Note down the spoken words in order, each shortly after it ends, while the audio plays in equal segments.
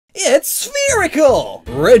It's spherical!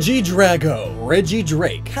 Regidrago,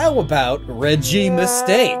 Regidrake. How about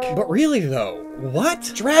Regimistake? But really though, what?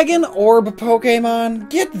 Dragon Orb Pokemon?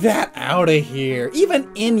 Get that out of here. Even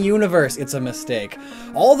in-universe, it's a mistake.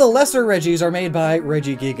 All the lesser Regis are made by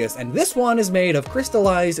Regigigas, and this one is made of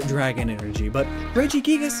crystallized dragon energy, but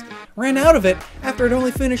Regigigas ran out of it after it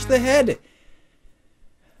only finished the head.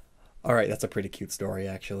 Alright, that's a pretty cute story,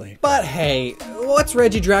 actually. But hey, what's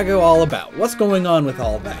Regidrago all about? What's going on with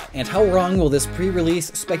all that? And how wrong will this pre-release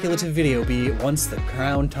speculative video be once the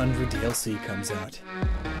Crown Tundra DLC comes out?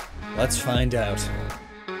 Let's find out.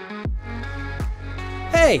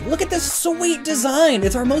 Hey, look at this sweet design!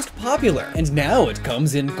 It's our most popular! And now it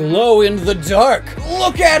comes in glow-in-the-dark!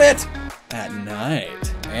 Look at it! At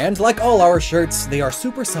night. And like all our shirts, they are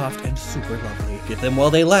super soft and super lovely. Get them while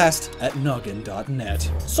they last at Gnoggin.net.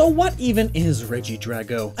 So what even is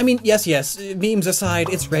Regidrago? I mean, yes, memes aside,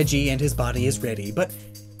 it's Reggie and his body is ready, but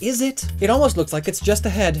is it? It almost looks like it's just a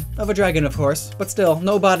head of a dragon, of course, but still,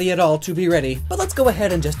 no body at all to be ready. But let's go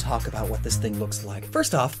ahead and just talk about what this thing looks like.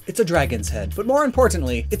 First off, it's a dragon's head, but more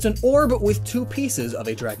importantly, it's an orb with two pieces of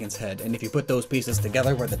a dragon's head, and if you put those pieces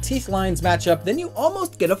together where the teeth lines match up, then you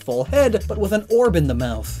almost get a full head, but with an orb in the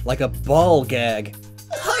mouth, like a ball gag.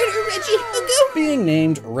 Harder, Reggie! Being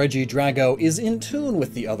named Regidrago is in tune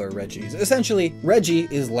with the other Regis. Essentially, Regi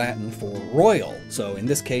is Latin for royal, so in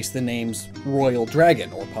this case the name's Royal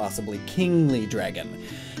Dragon, or possibly Kingly Dragon.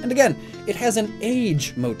 And again, it has an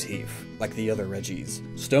age motif, like the other Regis.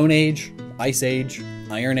 Stone Age, Ice Age,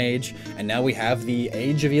 Iron Age, and now we have the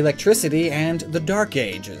Age of Electricity and the Dark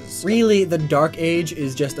Ages. Really, the Dark Age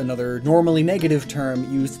is just another normally negative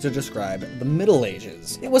term used to describe the Middle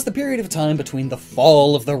Ages. It was the period of time between the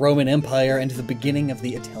fall of the Roman Empire and the beginning of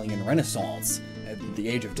the Italian Renaissance. The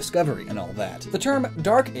Age of Discovery and all that. The term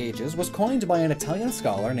Dark Ages was coined by an Italian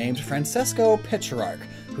scholar named Francesco Petrarch,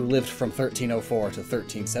 who lived from 1304 to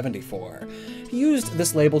 1374. He used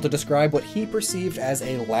this label to describe what he perceived as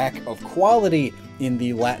a lack of quality in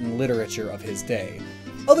the Latin literature of his day.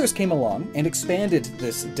 Others came along and expanded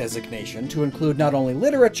this designation to include not only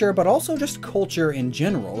literature, but also just culture in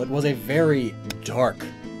general. It was a very dark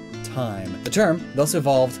time. The term thus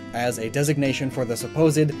evolved as a designation for the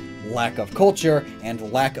supposed lack of culture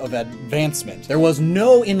and lack of advancement. There was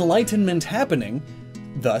no enlightenment happening,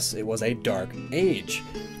 thus it was a dark age.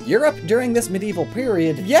 Europe during this medieval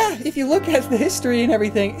period, yeah, if you look at the history and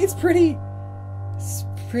everything, it's pretty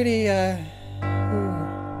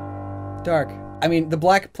dark. I mean, the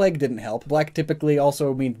Black Plague didn't help. Black typically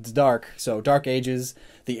also means dark, so Dark Ages,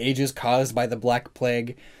 the ages caused by the Black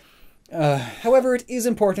Plague. However, it is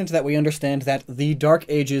important that we understand that the Dark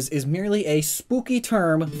Ages is merely a spooky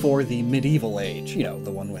term for the medieval age. You know,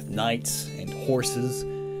 the one with knights and horses,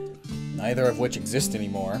 neither of which exist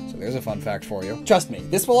anymore, so there's a fun fact for you. Trust me,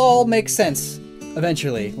 this will all make sense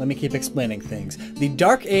eventually. Let me keep explaining things. The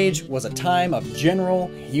Dark Age was a time of general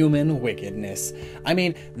human wickedness. I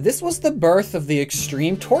mean, this was the birth of the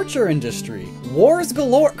extreme torture industry, wars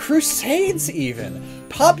galore, crusades even,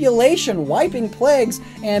 population wiping plagues,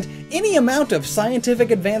 and any amount of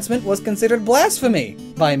scientific advancement was considered blasphemy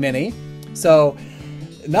by many. So,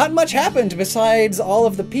 not much happened besides all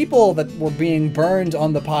of the people that were being burned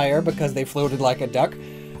on the pyre because they floated like a duck.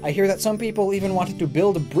 I hear that some people even wanted to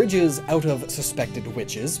build bridges out of suspected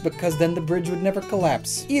witches, because then the bridge would never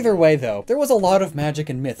collapse. Either way though, there was a lot of magic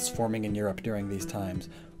and myths forming in Europe during these times.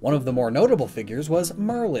 One of the more notable figures was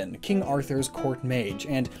Merlin, King Arthur's court mage,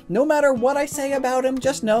 and no matter what I say about him,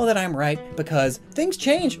 just know that I'm right, because things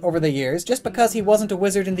change over the years. Just because he wasn't a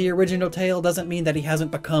wizard in the original tale doesn't mean that he hasn't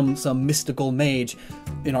become some mystical mage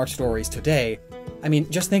in our stories today. I mean,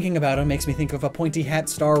 just thinking about him makes me think of a pointy hat,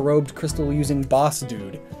 star-robed, crystal-using boss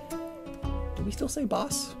dude. Do we still say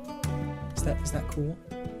boss? Is that cool?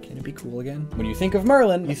 Can it be cool again? When you think of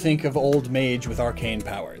Merlin, you think of old mage with arcane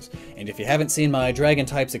powers. And if you haven't seen my Dragon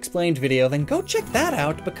Types Explained video, then go check that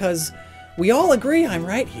out, because we all agree I'm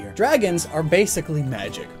right here. Dragons are basically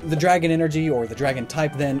magic. The dragon energy, or the dragon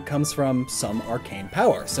type, then comes from some arcane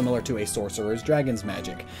power, similar to a sorcerer's dragon's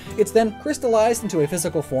magic. It's then crystallized into a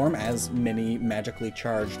physical form, as many magically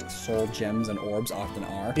charged soul gems and orbs often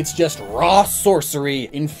are. It's just raw sorcery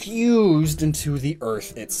infused into the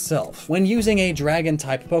earth itself. When using a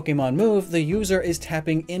dragon-type Pokemon move, the user is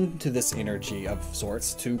tapping into this energy of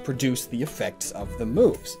sorts to produce the effects of the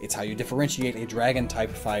moves. It's how you differentiate a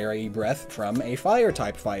dragon-type fiery breath from a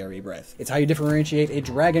fire-type fiery breath. It's how you differentiate a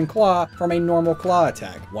dragon claw from a normal claw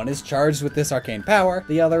attack. One is charged with this arcane power,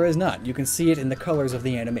 the other is not. You can see it in the colors of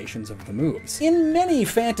the animations of the moves. In many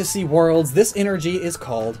fantasy worlds, this energy is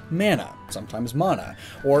called mana, sometimes mana,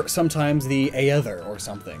 or sometimes the Aether or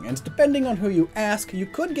something, and depending on who you ask, you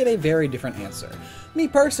could get a very different answer. Me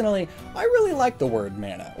personally, I really like the word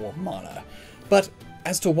mana, or mana, but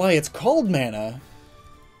as to why it's called mana,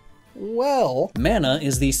 well, mana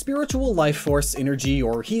is the spiritual life force, energy,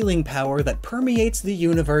 or healing power that permeates the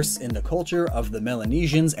universe in the culture of the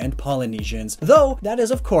Melanesians and Polynesians, though that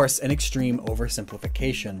is of course an extreme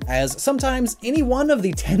oversimplification, as sometimes any one of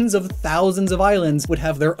the tens of thousands of islands would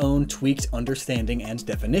have their own tweaked understanding and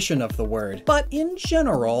definition of the word. But in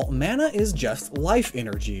general, mana is just life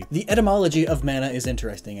energy. The etymology of mana is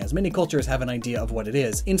interesting, as many cultures have an idea of what it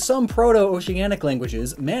is. In some Proto-Oceanic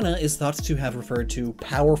languages, mana is thought to have referred to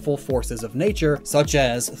powerful forces of nature, such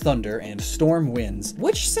as thunder and storm winds,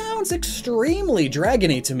 which sounds extremely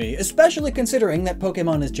dragony to me, especially considering that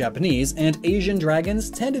Pokemon is Japanese, and Asian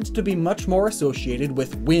dragons tended to be much more associated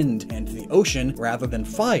with wind and the ocean rather than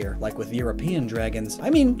fire, like with European dragons.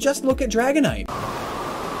 I mean, just look at Dragonite.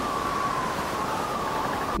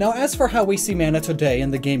 Now, as for how we see mana today in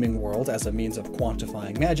the gaming world as a means of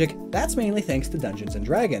quantifying magic, that's mainly thanks to Dungeons &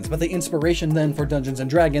 Dragons, but the inspiration then for Dungeons &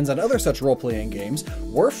 Dragons and other such role-playing games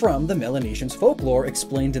were from the Melanesians' folklore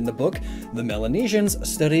explained in the book The Melanesians: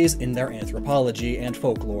 Studies in Their Anthropology and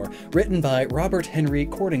Folklore, written by Robert Henry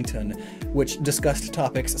Cordington, which discussed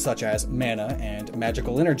topics such as mana and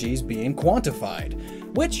magical energies being quantified,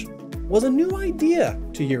 which was a new idea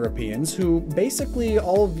to Europeans, who basically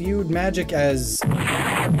all viewed magic as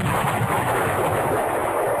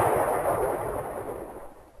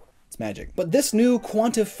it's magic. But this new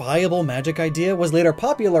quantifiable magic idea was later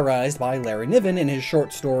popularized by Larry Niven in his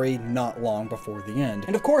short story Not Long Before the End.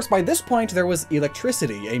 And of course, by this point, there was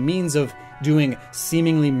electricity, a means of doing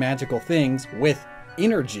seemingly magical things with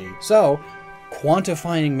energy. So,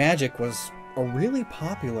 quantifying magic was a really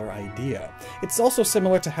popular idea. It's also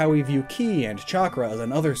similar to how we view ki and chakras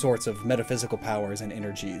and other sorts of metaphysical powers and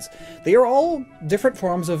energies. They are all different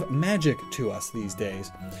forms of magic to us these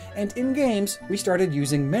days. And in games, we started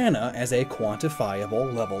using mana as a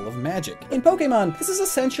quantifiable level of magic. In Pokemon, this is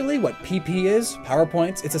essentially what PP is, power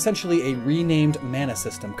points. It's essentially a renamed mana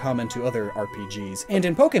system common to other RPGs. And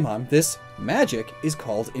in Pokemon, this magic is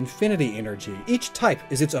called infinity energy. Each type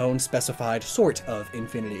is its own specified sort of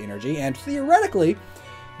infinity energy, and theoretically,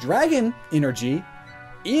 dragon energy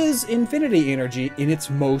is infinity energy in its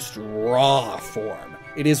most raw form.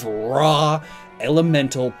 It is raw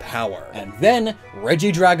elemental power. And then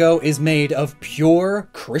Regidrago is made of pure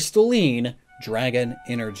crystalline dragon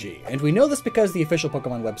energy. And we know this because the official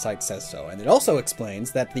Pokemon website says so, and it also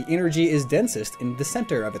explains that the energy is densest in the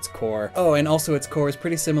center of its core. Oh, and also its core is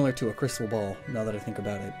pretty similar to a crystal ball, now that I think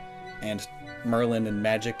about it. And Merlin and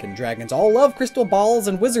magic and dragons all love crystal balls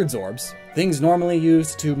and wizard's orbs, things normally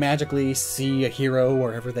used to magically see a hero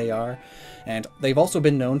wherever they are. And they've also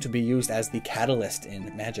been known to be used as the catalyst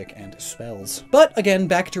in magic and spells. But again,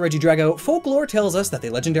 back to Regidrago, folklore tells us that the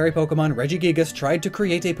legendary Pokemon Regigigas tried to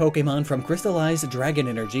create a Pokemon from crystallized dragon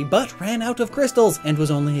energy, but ran out of crystals and was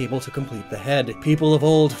only able to complete the head. People of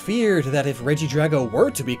old feared that if Regidrago were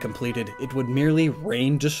to be completed, it would merely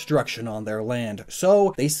rain destruction on their land,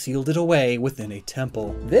 so they sealed it away within a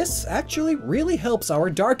temple. This actually really helps our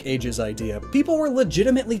Dark Ages idea. People were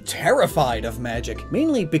legitimately terrified of magic,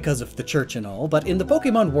 mainly because of the church and all, but in the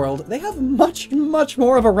Pokemon world, they have much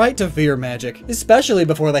more of a right to fear magic, especially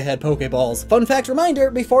before they had Pokeballs. Fun fact reminder,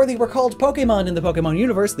 before they were called Pokemon in the Pokemon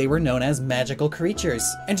universe, they were known as magical creatures.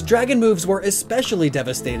 And dragon moves were especially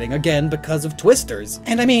devastating, again, because of twisters.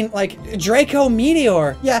 And I mean, like, Draco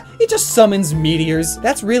Meteor. Yeah, it just summons meteors.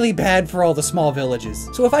 That's really bad for all the small villages.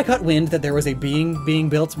 So if I caught wind that there was a being being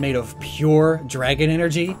built made of pure dragon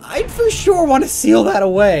energy, I'd for sure want to seal that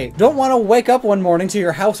away. Don't want to wake up one morning to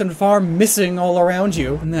your house and farm missing all around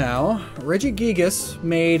you. Now, Regigigas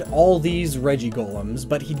made all these Regigolems,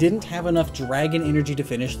 but he didn't have enough dragon energy to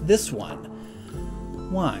finish this one.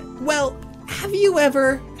 Why? Well, have you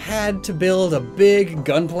ever had to build a big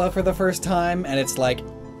Gunpla for the first time, and it's like,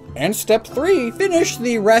 and step 3, finish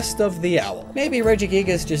the rest of the owl? Maybe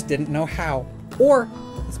Regigigas just didn't know how. Or,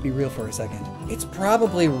 let's be real for a second, it's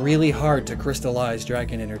probably really hard to crystallize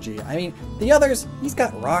dragon energy. I mean, the others, he's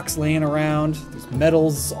got rocks laying around, there's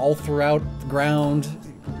metals all throughout the ground,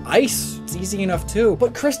 ice, it's easy enough too.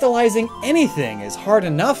 But crystallizing anything is hard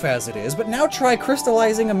enough as it is, but now try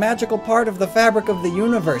crystallizing a magical part of the fabric of the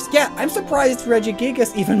universe. Yeah, I'm surprised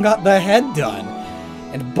Regigigas even got the head done.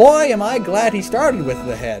 And boy, am I glad he started with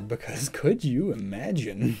the head, because could you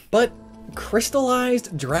imagine? But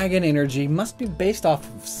crystallized dragon energy must be based off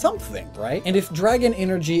of something, right? And if dragon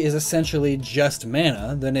energy is essentially just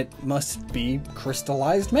mana, then it must be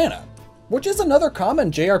crystallized mana. Which is another common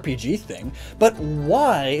JRPG thing, but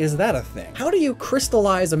why is that a thing? How do you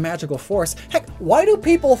crystallize a magical force? Heck, why do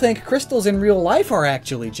people think crystals in real life are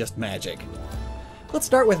actually just magic? Let's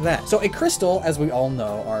start with that. So a crystal, as we all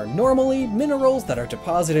know, are normally minerals that are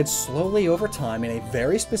deposited slowly over time in a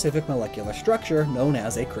very specific molecular structure known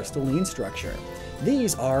as a crystalline structure.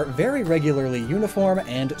 These are very regularly uniform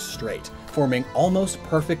and straight, forming almost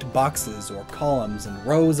perfect boxes or columns and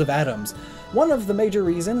rows of atoms. One of the major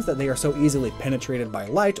reasons that they are so easily penetrated by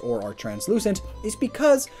light or are translucent is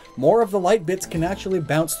because more of the light bits can actually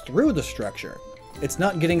bounce through the structure. It's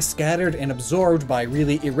not getting scattered and absorbed by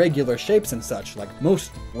really irregular shapes and such, like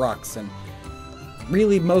most rocks and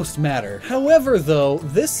really most matter. However, though,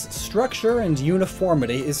 this structure and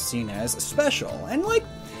uniformity is seen as special. And like,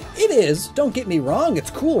 it is, don't get me wrong,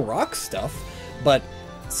 it's cool rock stuff, but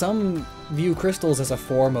some view crystals as a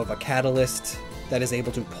form of a catalyst that is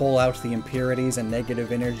able to pull out the impurities and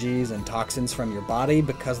negative energies and toxins from your body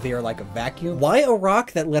because they are like a vacuum. Why a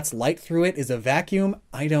rock that lets light through it is a vacuum,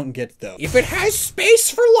 I don't get though. If it has space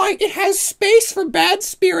for light, it has space for bad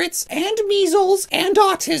spirits and measles and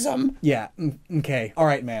autism. Yeah, okay.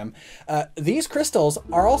 Alright, ma'am. These crystals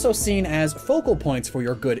are also seen as focal points for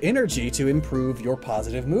your good energy to improve your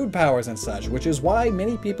positive mood powers and such, which is why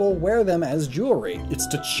many people wear them as jewelry. It's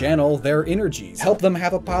to channel their energies, help them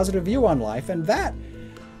have a positive view on life, and that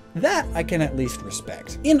I can at least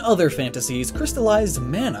respect. In other fantasies, crystallized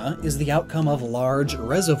mana is the outcome of large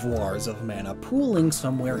reservoirs of mana pooling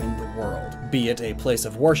somewhere in the world, be it a place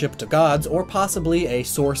of worship to gods or possibly a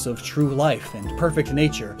source of true life and perfect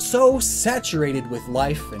nature, so saturated with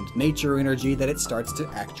life and nature energy that it starts to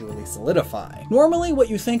actually solidify. Normally, what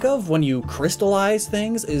you think of when you crystallize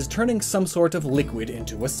things is turning some sort of liquid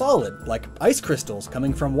into a solid, like ice crystals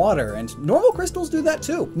coming from water, and normal crystals do that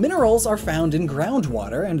too. Minerals are found in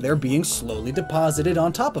groundwater, and they're being slowly deposited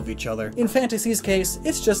on top of each other. In Fantasy's case,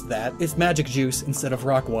 it's just that. It's magic juice instead of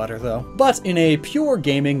rock water, though. But in a pure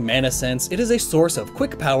gaming mana sense, it is a source of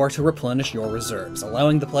quick power to replenish your reserves,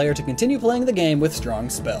 allowing the player to continue playing the game with strong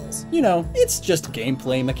spells. You know, it's just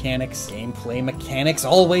gameplay mechanics. Gameplay mechanics,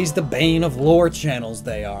 always the bane of lore channels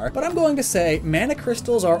they are. But I'm going to say, mana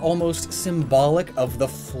crystals are almost symbolic of the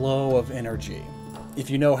flow of energy. If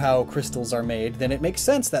you know how crystals are made, then it makes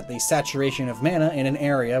sense that the saturation of mana in an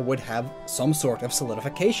area would have some sort of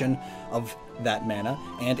solidification of that mana,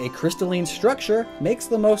 and a crystalline structure makes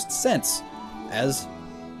the most sense, as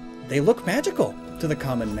they look magical to the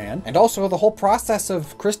common man. And also, the whole process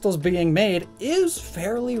of crystals being made is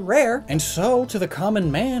fairly rare, and so to the common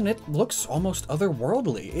man, it looks almost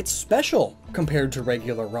otherworldly. It's special compared to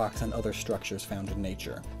regular rocks and other structures found in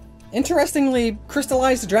nature. Interestingly,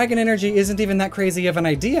 crystallized dragon energy isn't even that crazy of an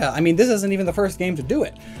idea. I mean, this isn't even the first game to do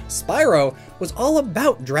it. Spyro was all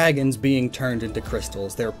about dragons being turned into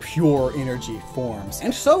crystals, their pure energy forms.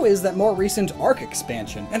 And so is that more recent Ark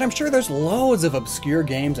expansion. And I'm sure there's loads of obscure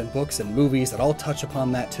games and books and movies that all touch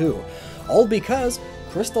upon that too. All because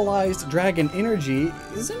crystallized dragon energy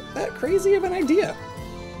isn't that crazy of an idea.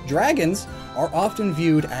 Dragons are often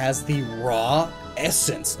viewed as the raw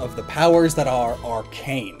essence of the powers that are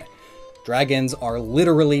arcane. Dragons are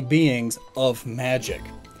literally beings of magic.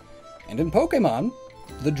 And in Pokemon,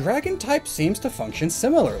 the dragon type seems to function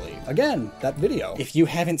similarly. Again, that video. If you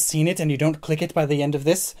haven't seen it and you don't click it by the end of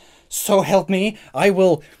this, so help me, I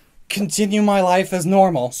will continue my life as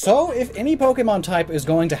normal. So if any Pokemon type is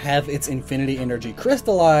going to have its infinity energy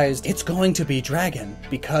crystallized, it's going to be dragon,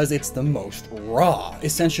 because it's the most raw,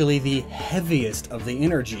 essentially the heaviest of the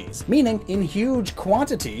energies, meaning in huge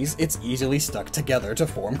quantities it's easily stuck together to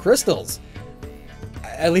form crystals.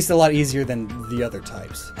 At least a lot easier than the other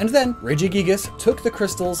types. And then Regigigas took the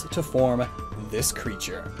crystals to form this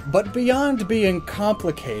creature. But beyond being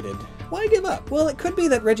complicated, why give up? Well, it could be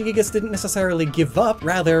that Regigigas didn't necessarily give up,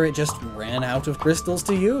 rather it just ran out of crystals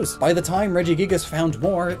to use. By the time Regigigas found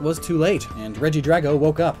more, it was too late, and Regidrago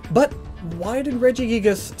woke up. But why did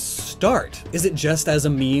Regigigas start? Is it just as a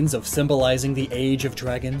means of symbolizing the age of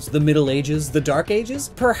dragons, the Middle Ages, the Dark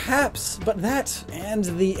Ages? Perhaps, but that and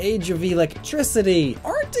the age of electricity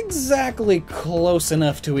aren't exactly close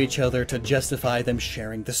enough to each other to justify them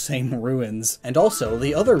sharing the same ruins. And also,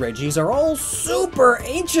 the other Regis are all super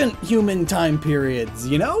ancient human time periods,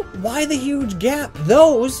 you know? Why the huge gap?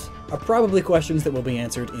 Those are probably questions that will be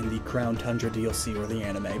answered in the Crown Tundra DLC or the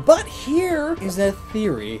anime. But here is a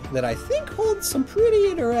theory that I think holds some pretty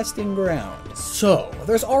interesting ground. So,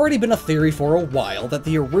 there's already been a theory for a while that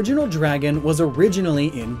the original dragon was originally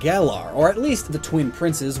in Galar, or at least the twin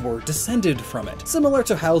princes were descended from it, similar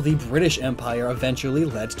to how the British Empire eventually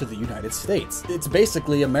led to the United States. It's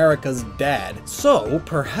basically America's dad. So,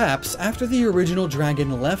 perhaps after the original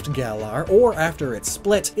dragon left Galar, or after it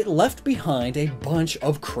split, it left behind a bunch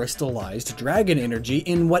of crystallized dragon energy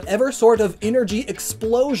in whatever sort of energy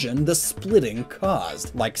explosion the splitting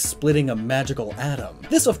caused, like splitting a magical atom.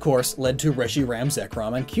 This, of course, led to Reshiram,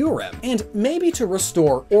 Zekrom, and Kyurem, and maybe to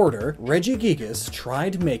restore order, Regigigas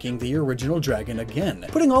tried making the original dragon again,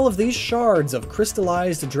 putting all of these shards of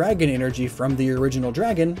crystallized dragon energy from the original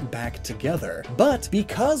dragon back together. But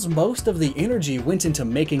because most of the energy went into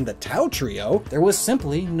making the Tau Trio, there was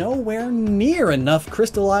simply nowhere near enough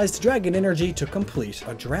crystallized dragon energy to complete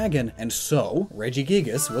a dragon, and so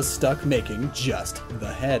Regigigas was stuck making just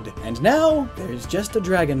the head. And now, there's just a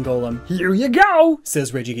dragon golem. "Here you go,"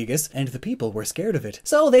 says Regigigas, and the people were scared of it,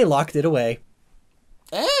 so they locked it away.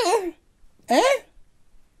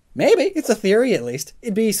 Maybe. It's a theory, at least.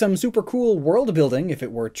 It'd be some super cool world building if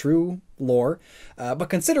it were true lore, but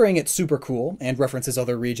considering it's super cool and references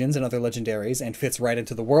other regions and other legendaries and fits right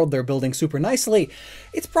into the world they're building super nicely,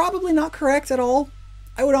 it's probably not correct at all.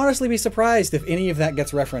 I would honestly be surprised if any of that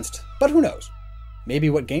gets referenced, but who knows?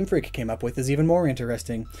 Maybe what Game Freak came up with is even more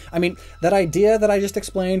interesting. I mean, that idea that I just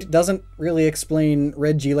explained doesn't really explain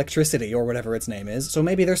Regilectricity or whatever its name is, so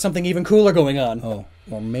maybe there's something even cooler going on. Oh,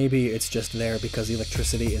 or maybe it's just there because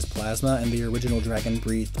electricity is plasma and the original dragon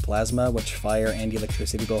breathed plasma, which fire and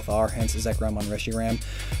electricity both are, hence Zekrom on Reshiram.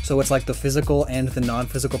 So it's like the physical and the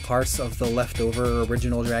non-physical parts of the leftover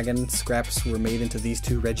original dragon scraps were made into these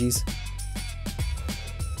two Regis.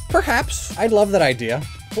 Perhaps. I'd love that idea.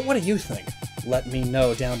 But what do you think? Let me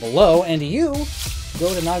know down below, and you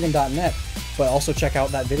go to Gnoggin.net, but also check out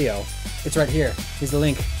that video. It's right here. Here's the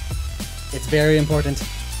link. It's very important.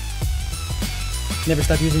 Never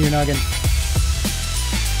stop using your noggin.